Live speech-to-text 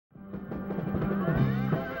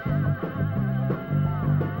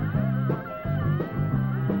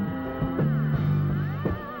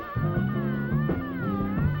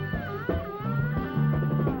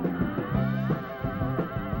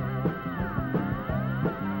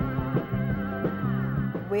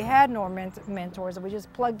we had no mentors, and we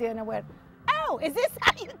just plugged in and went, oh, is this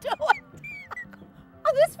how you do it?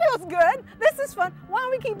 Oh, this feels good. This is fun. Why don't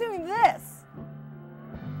we keep doing this?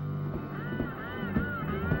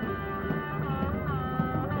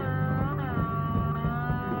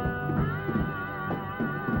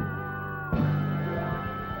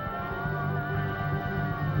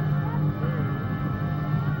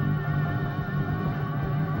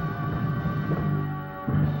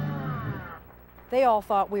 They all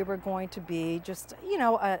thought we were going to be just, you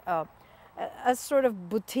know, a sort of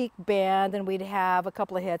boutique band, and we'd have a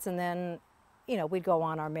couple of hits, and then, you know, we'd go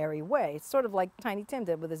on our merry way, sort of like Tiny Tim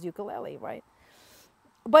did with his ukulele, right?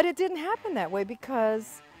 But it didn't happen that way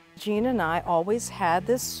because Gene and I always had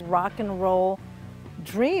this rock and roll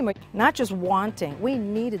dream, not just wanting. We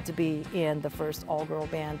needed to be in the first all-girl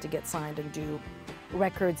band to get signed and do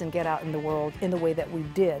records and get out in the world in the way that we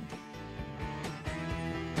did.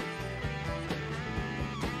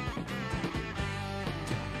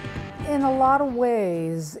 In a lot of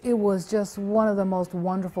ways, it was just one of the most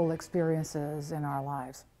wonderful experiences in our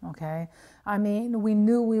lives, okay? I mean, we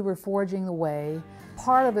knew we were forging the way.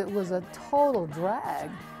 Part of it was a total drag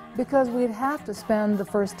because we'd have to spend the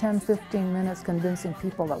first 10, 15 minutes convincing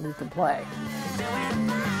people that we could play.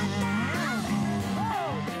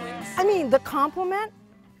 I mean, the compliment,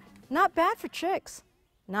 not bad for chicks,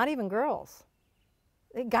 not even girls.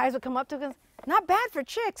 The guys would come up to us, not bad for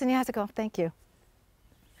chicks, and you have to go, thank you.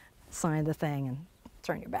 Sign the thing and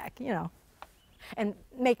turn your back, you know, and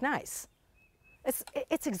make nice.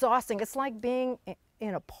 It's exhausting. It's like being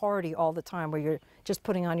in a party all the time where you're just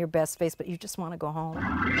putting on your best face, but you just want to go home.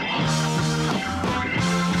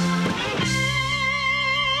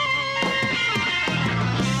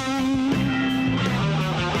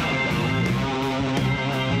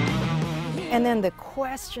 And then the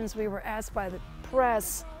questions we were asked by the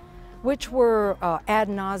press, which were ad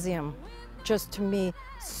nauseum, just to me,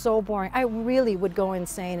 so boring. I really would go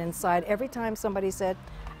insane inside every time somebody said,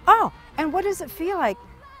 oh, and what does it feel like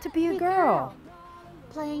to be a girl?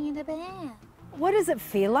 Playing in a band. What does it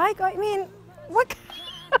feel like? I mean, what?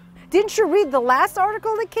 Didn't you read the last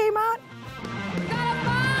article that came out?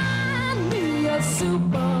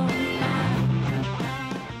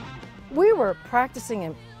 We were practicing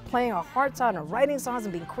and playing our hearts out and writing songs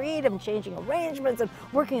and being creative and changing arrangements and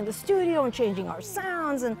working in the studio and changing our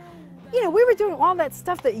sounds, and you know, we were doing all that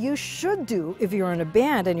stuff that you should do if you're in a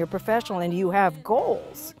band and you're professional and you have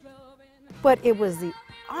goals. But it was the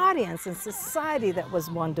audience and society that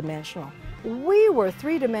was one-dimensional. We were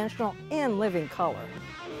three-dimensional in living color.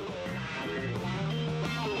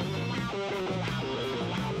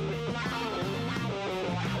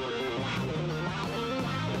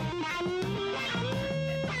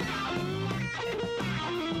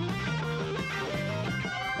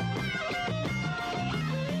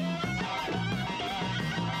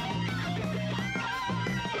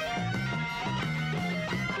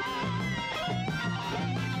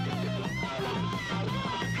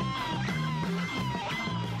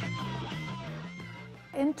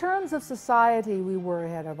 In terms of society, we were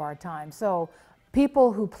ahead of our time. So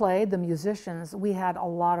people who played, the musicians, we had a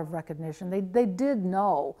lot of recognition. They did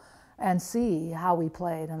know and see how we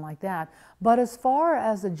played and like that. But as far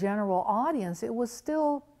as the general audience, it was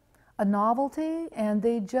still a novelty, and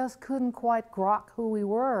they just couldn't quite grok who we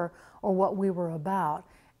were or what we were about.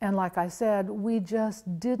 And like I said, we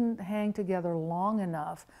just didn't hang together long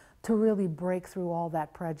enough to really break through all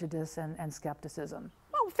that prejudice and skepticism.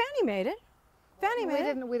 Oh, Fanny made it. Fanny made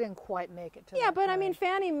it. We didn't quite make it to Yeah, that but point. I mean,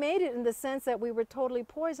 Fanny made it in the sense that we were totally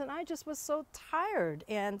poised, and I just was so tired.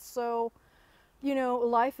 And so, you know,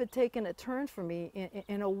 life had taken a turn for me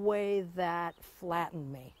in a way that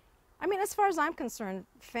flattened me. I mean, as far as I'm concerned,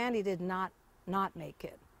 Fanny did not make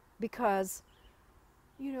it because,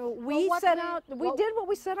 you know, we did what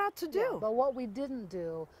we set out to do. Yeah, but what we didn't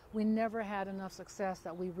do, we never had enough success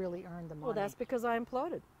that we really earned the money. Well, that's because I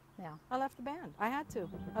imploded. Yeah. I left the band. I had to.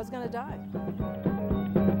 I was going to die.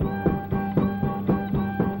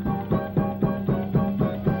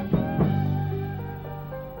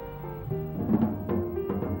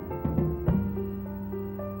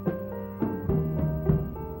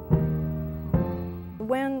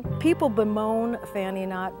 When people bemoan Fanny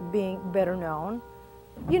not being better known,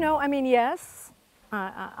 you know, I mean, yes,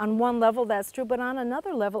 on one level that's true, but on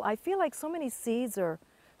another level, I feel like so many seeds are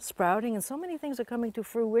sprouting and so many things are coming to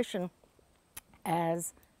fruition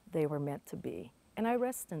as they were meant to be. And I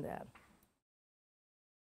rest in that.